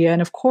and media.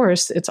 And of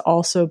course, it's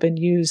also been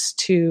used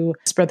to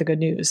spread the good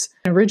news.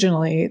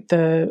 Originally,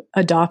 the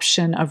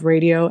adoption of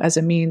radio as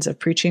a means of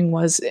preaching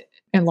was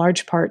in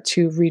large part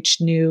to reach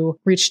new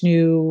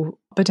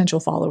potential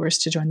followers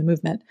to join the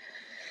movement.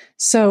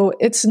 So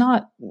it's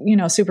not,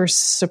 super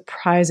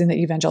surprising that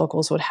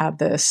evangelicals would have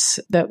this,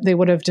 that they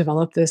would have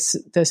developed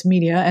this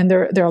media. And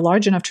they're a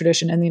large enough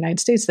tradition in the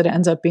United States that it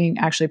ends up being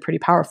actually pretty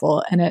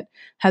powerful. And it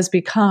has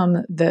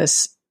become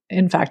this,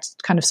 in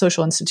fact, kind of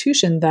social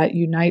institution that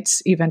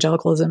unites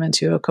evangelicalism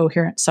into a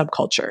coherent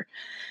subculture.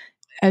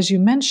 As you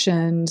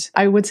mentioned,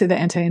 I would say that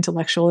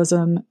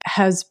anti-intellectualism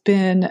has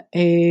been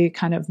a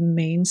kind of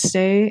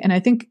mainstay, and I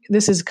think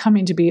this is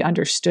coming to be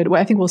understood.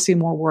 Well, I think we'll see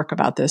more work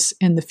about this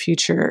in the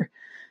future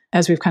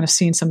as we've kind of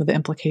seen some of the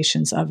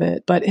implications of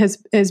it. But has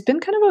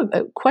been kind of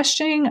a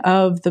questioning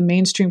of the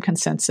mainstream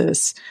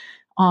consensus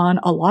on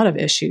a lot of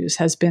issues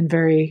has been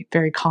very,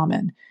 very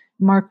common.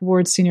 Mark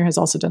Ward Sr. has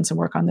also done some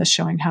work on this,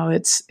 showing how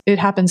it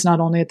happens not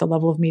only at the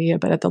level of media,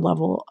 but at the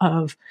level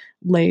of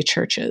lay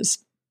churches.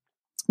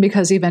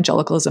 Because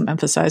evangelicalism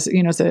emphasizes,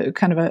 it's a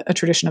kind of a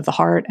tradition of the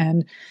heart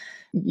and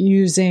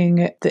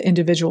using the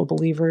individual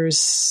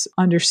believer's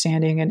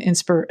understanding and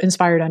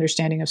inspired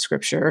understanding of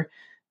Scripture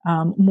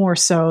more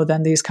so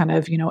than these kind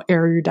of,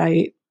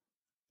 erudite,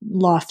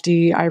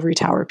 lofty ivory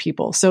tower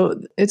people.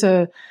 So it's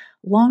a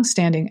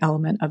long-standing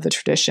element of the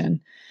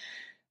tradition.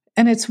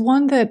 And it's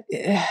one that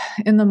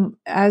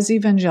as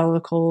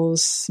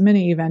evangelicals,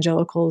 many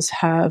evangelicals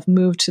have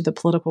moved to the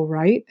political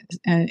right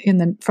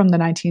from the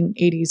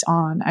 1980s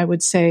on. I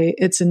would say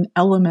it's an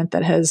element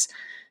that has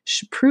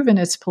proven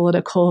its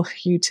political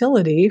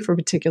utility for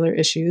particular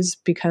issues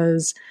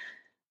because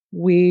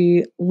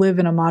we live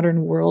in a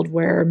modern world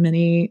where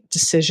many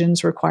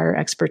decisions require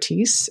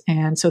expertise.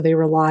 And so they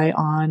rely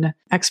on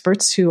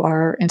experts who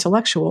are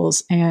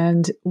intellectuals.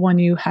 And when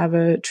you have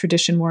a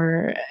tradition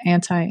where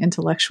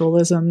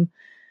anti-intellectualism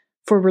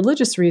for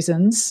religious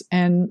reasons,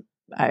 and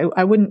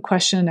I wouldn't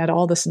question at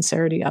all the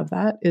sincerity of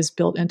that, is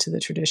built into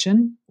the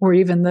tradition or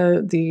even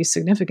the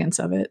significance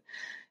of it.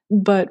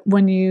 But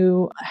when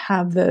you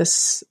have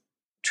this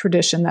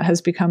tradition that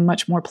has become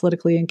much more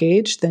politically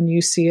engaged, then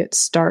you see it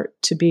start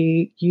to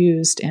be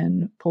used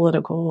in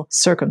political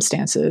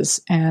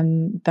circumstances.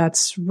 And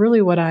that's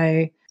really what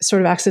I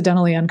sort of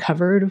accidentally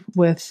uncovered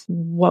with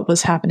what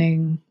was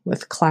happening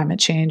with climate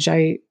change.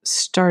 I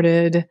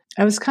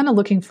was kind of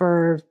looking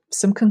for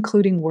some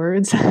concluding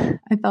words,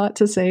 I thought,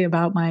 to say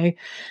about my,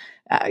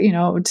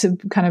 to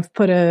kind of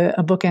put a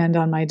bookend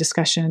on my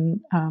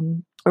discussion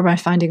or my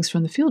findings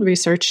from the field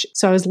research.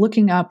 So I was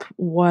looking up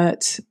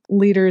what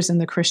leaders in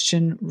the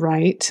Christian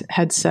right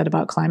had said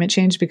about climate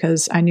change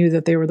because I knew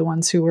that they were the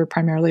ones who were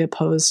primarily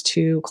opposed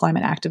to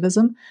climate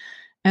activism.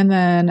 And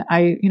then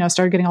I,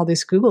 started getting all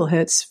these Google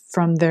hits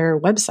from their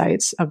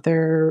websites of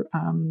their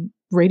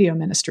radio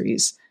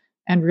ministries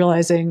and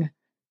realizing,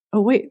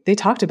 oh, wait, they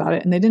talked about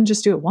it and they didn't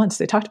just do it once.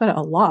 They talked about it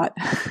a lot.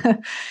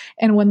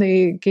 And when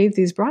they gave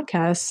these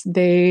broadcasts,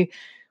 they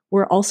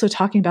were also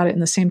talking about it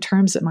in the same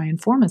terms that my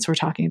informants were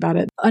talking about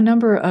it. A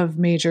number of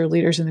major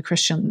leaders in the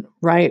Christian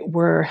right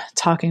were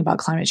talking about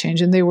climate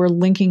change, and they were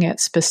linking it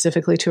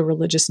specifically to a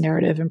religious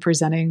narrative and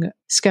presenting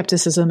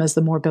skepticism as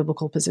the more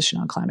biblical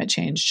position on climate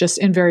change, just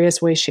in various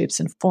ways,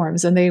 shapes, and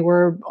forms. And they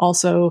were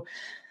also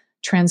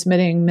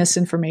transmitting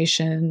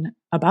misinformation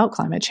about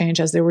climate change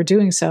as they were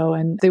doing so.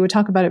 And they would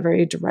talk about it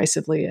very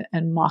derisively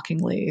and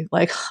mockingly,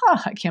 like,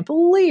 I can't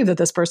believe that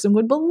this person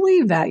would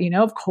believe that.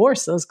 Of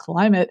course, those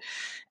climate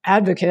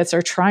advocates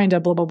are trying to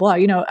blah, blah, blah,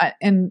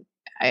 and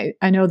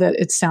I know that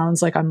it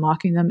sounds like I'm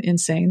mocking them in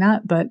saying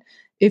that, but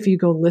if you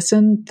go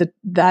listen,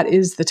 that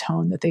is the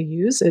tone that they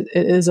use. It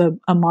is a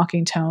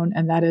mocking tone,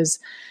 and that is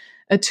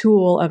a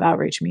tool of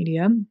outrage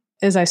media.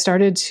 As I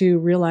started to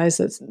realize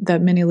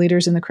that many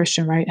leaders in the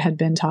Christian right had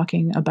been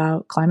talking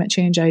about climate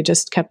change, I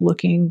just kept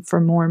looking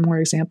for more and more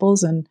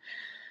examples and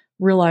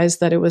realized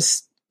that it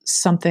was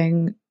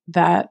something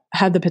that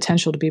had the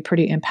potential to be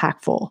pretty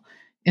impactful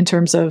in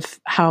terms of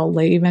how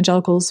lay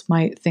evangelicals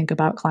might think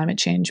about climate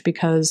change,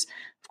 because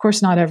of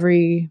course not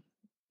every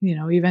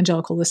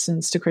evangelical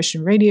listens to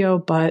Christian radio,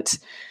 but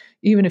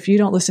even if you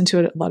don't listen to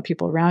it, a lot of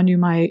people around you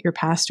might, your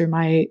pastor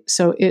might.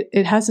 So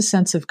it has a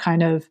sense of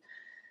kind of,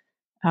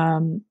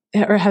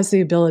 or has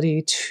the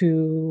ability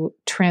to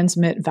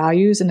transmit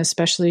values, and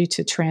especially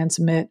to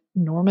transmit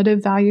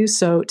normative values.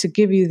 So to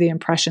give you the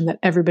impression that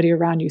everybody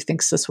around you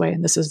thinks this way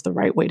and this is the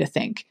right way to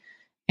think.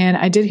 And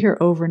I did hear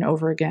over and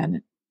over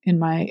again in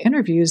my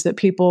interviews that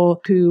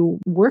people who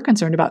were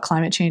concerned about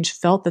climate change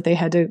felt that they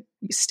had to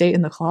stay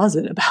in the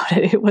closet about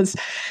it.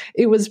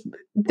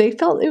 They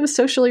felt it was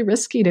socially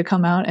risky to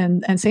come out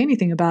and say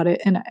anything about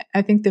it. And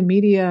I think the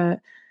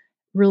media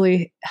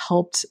really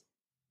helped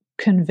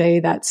convey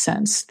that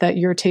sense that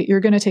you're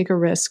going to take a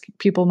risk.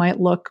 People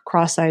might look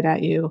cross-eyed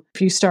at you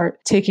if you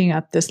start taking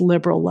up this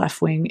liberal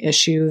left-wing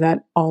issue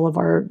that all of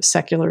our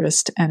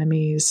secularist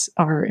enemies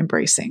are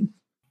embracing.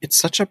 It's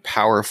such a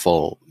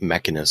powerful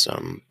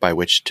mechanism by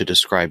which to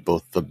describe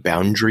both the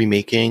boundary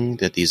making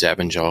that these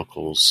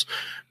evangelicals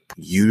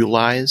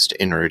utilized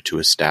in order to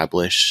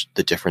establish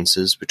the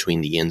differences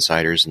between the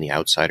insiders and the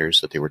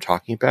outsiders that they were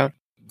talking about.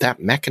 That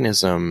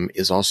mechanism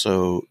is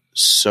also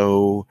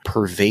so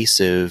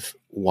pervasive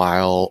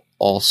while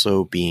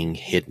also being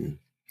hidden.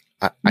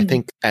 I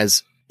think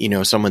as,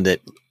 someone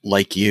that,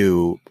 like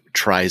you,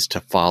 tries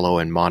to follow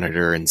and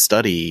monitor and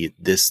study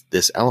this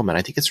element,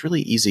 I think it's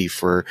really easy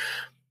for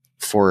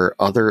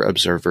other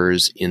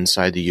observers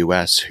inside the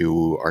U.S.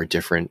 who are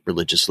different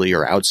religiously,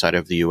 or outside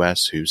of the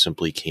U.S. who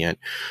simply can't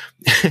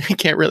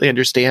really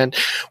understand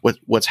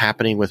what's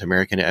happening with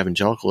American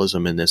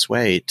evangelicalism in this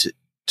way,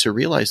 to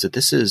realize that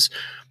this is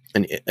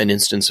an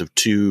instance of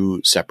two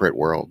separate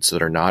worlds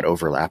that are not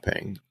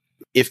overlapping.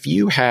 If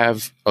you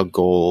have a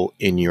goal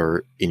in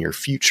your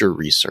future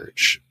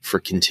research for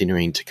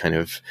continuing to kind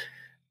of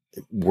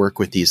work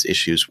with these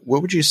issues,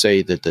 what would you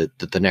say that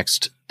the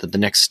next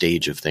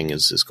stage of thing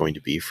is going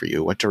to be for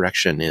you? What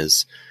direction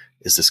is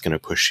this going to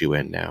push you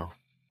in now?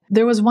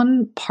 There was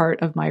one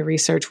part of my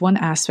research, one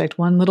aspect,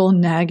 one little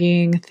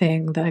nagging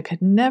thing that I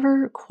could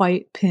never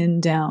quite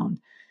pin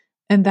down.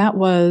 And that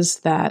was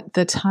that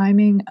the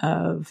timing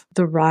of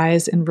the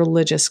rise in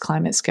religious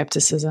climate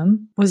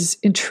skepticism was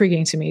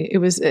intriguing to me.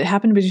 It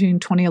happened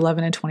between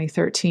 2011 and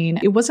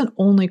 2013. It wasn't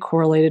only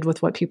correlated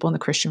with what people in the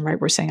Christian right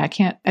were saying.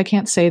 I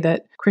can't say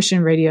that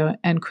Christian radio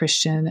and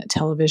Christian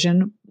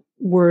television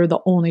were the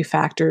only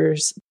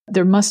factors.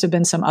 There must have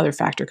been some other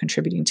factor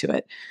contributing to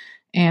it.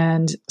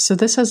 And so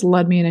this has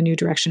led me in a new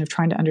direction of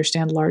trying to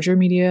understand larger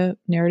media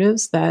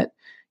narratives that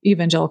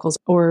evangelicals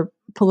or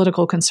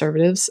political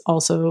conservatives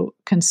also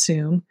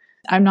consume.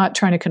 I'm not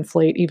trying to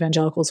conflate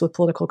evangelicals with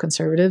political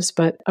conservatives,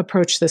 but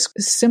approach this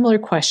similar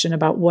question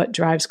about what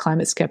drives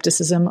climate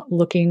skepticism,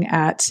 looking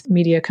at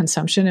media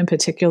consumption, in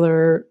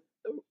particular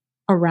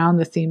around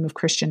the theme of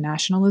Christian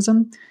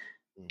nationalism.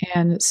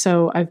 And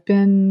so I've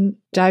been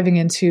diving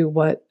into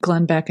what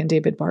Glenn Beck and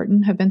David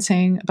Barton have been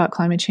saying about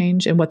climate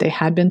change and what they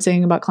had been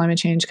saying about climate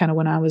change kind of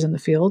when I was in the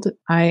field.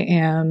 I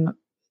am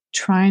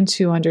trying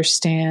to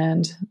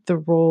understand the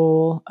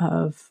role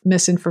of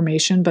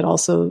misinformation, but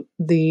also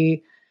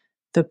the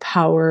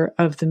power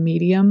of the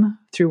medium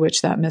through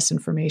which that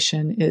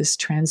misinformation is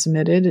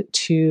transmitted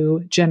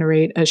to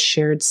generate a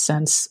shared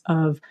sense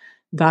of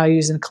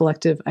values and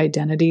collective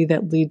identity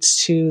that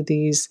leads to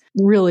these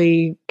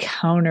really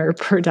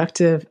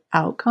counterproductive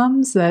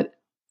outcomes that,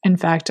 in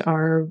fact,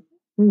 are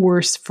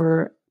worse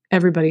for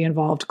everybody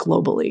involved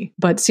globally,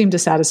 but seem to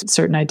satisfy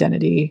certain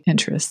identity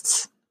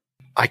interests.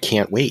 I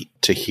can't wait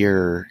to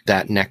hear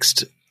that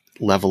next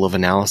level of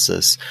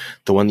analysis,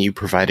 the one that you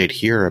provided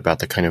here about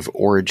the kind of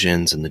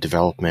origins and the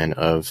development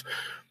of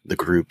the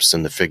groups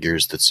and the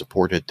figures that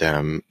supported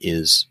them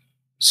is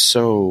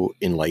so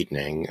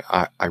enlightening.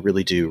 I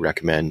really do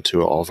recommend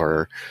to all of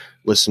our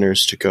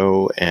listeners to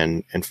go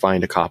and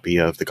find a copy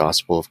of The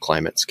Gospel of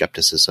Climate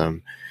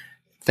Skepticism.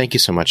 Thank you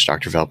so much,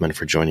 Dr. Veldman,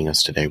 for joining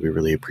us today. We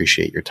really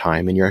appreciate your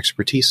time and your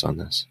expertise on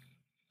this.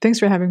 Thanks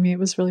for having me. It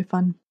was really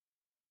fun.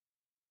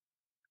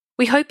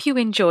 We hope you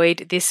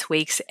enjoyed this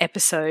week's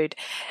episode.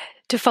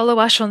 To follow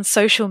us on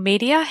social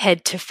media,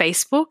 head to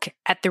Facebook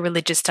at The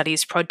Religious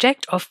Studies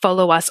Project or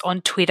follow us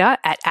on Twitter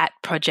at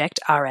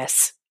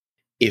 @ProjectRS.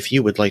 If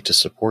you would like to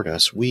support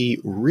us, we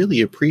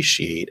really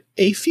appreciate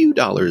a few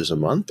dollars a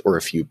month or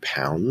a few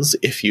pounds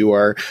if you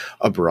are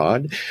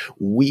abroad.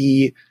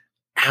 We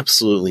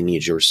absolutely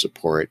need your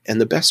support.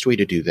 And the best way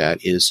to do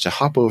that is to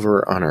hop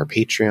over on our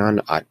Patreon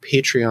at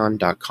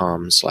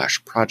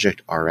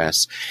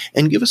patreon.com/ProjectRS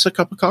and give us a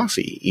cup of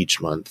coffee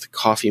each month.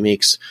 Coffee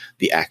makes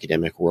the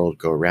academic world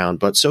go round,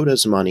 but so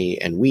does money,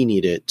 and we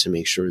need it to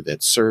make sure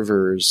that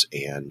servers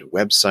and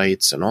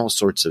websites and all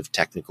sorts of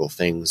technical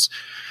things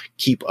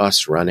keep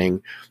us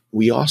running.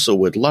 We also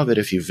would love it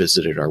if you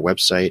visited our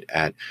website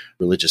at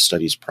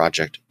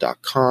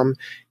religiousstudiesproject.com,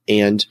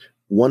 and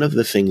one of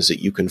the things that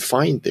you can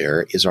find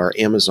there is our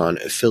Amazon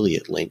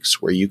affiliate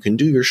links, where you can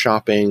do your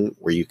shopping,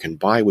 where you can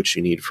buy what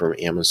you need from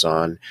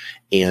Amazon,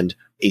 and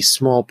a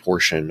small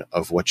portion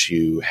of what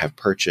you have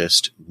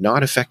purchased,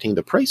 not affecting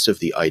the price of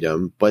the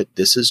item, but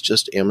this is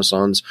just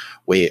Amazon's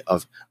way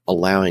of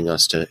allowing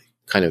us to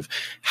kind of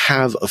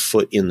have a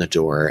foot in the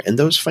door. And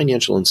those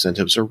financial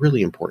incentives are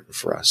really important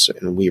for us,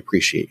 and we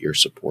appreciate your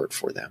support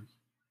for them.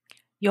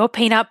 Your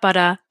peanut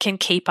butter can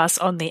keep us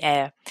on the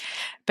air.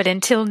 But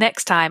until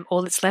next time,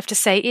 all that's left to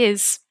say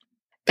is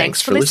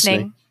thanks for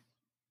listening.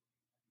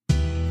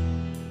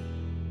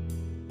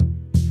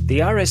 The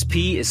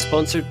RSP is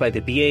sponsored by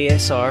the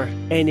BASR,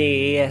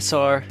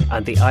 NAASR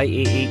and the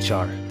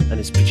IAHR and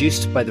is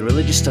produced by the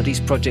Religious Studies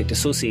Project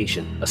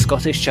Association, a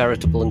Scottish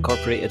charitable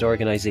incorporated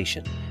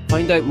organisation.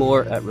 Find out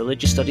more at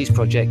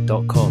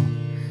religiousstudiesproject.com.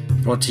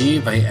 Brought to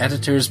you by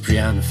editors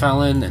Brianne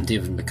Fallon and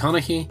David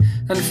McConaughey,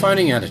 and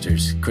founding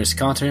editors Chris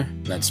Cotter,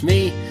 that's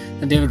me,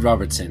 and David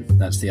Robertson,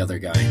 that's the other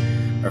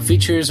guy. Our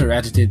features are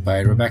edited by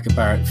Rebecca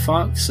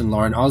Barrett-Fox and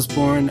Lauren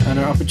Osborne, and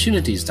our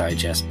Opportunities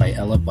Digest by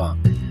Ella Bach.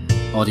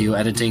 Audio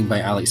editing by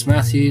Alex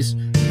Matthews,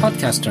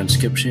 podcast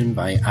transcription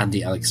by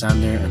Andy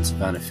Alexander and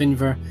Savannah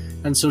Finver,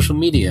 and social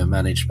media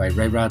managed by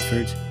Ray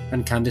Radford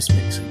and Candice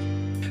Mixon.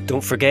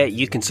 Don't forget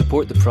you can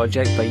support the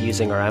project by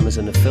using our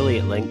Amazon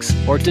affiliate links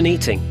or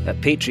donating at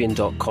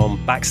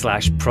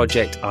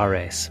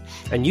patreon.com/projectrs.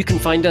 And you can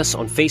find us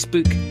on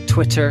Facebook,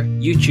 Twitter,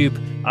 YouTube,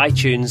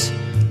 iTunes,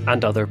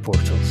 and other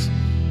portals.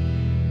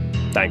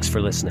 Thanks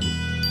for listening.